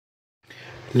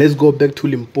Let's go back to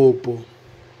Limpopo,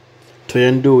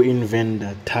 Toyando in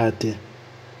Venda, Tate,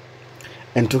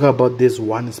 and talk about this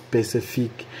one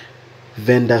specific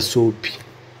vendor soap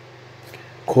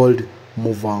called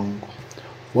Muvhango.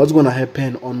 What's gonna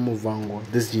happen on Muvhango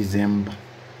this December?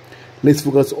 Let's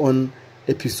focus on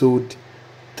episode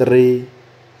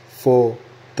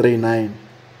 3439,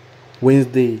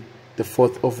 Wednesday, the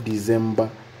 4th of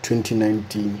December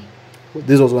 2019.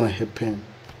 This was gonna happen.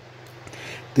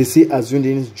 They say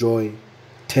Azwindi's joy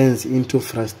turns into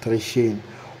frustration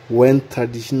when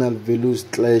traditional values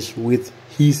clash with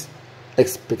his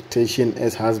expectation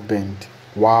as husband.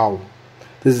 Wow,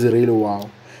 this is really wow.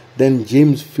 Then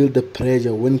James feels the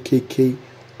pressure when KK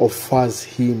offers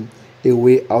him a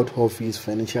way out of his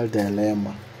financial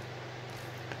dilemma.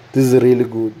 This is really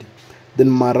good. Then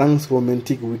Marang's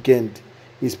romantic weekend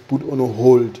is put on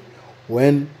hold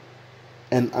when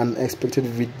an unexpected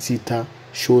visitor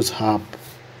shows up.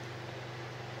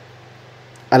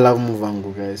 I love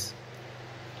Muvhango, guys.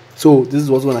 So this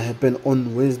is what's gonna happen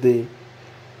on Wednesday,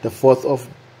 the 4th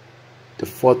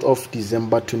of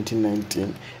December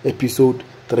 2019, episode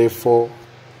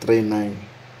 3439.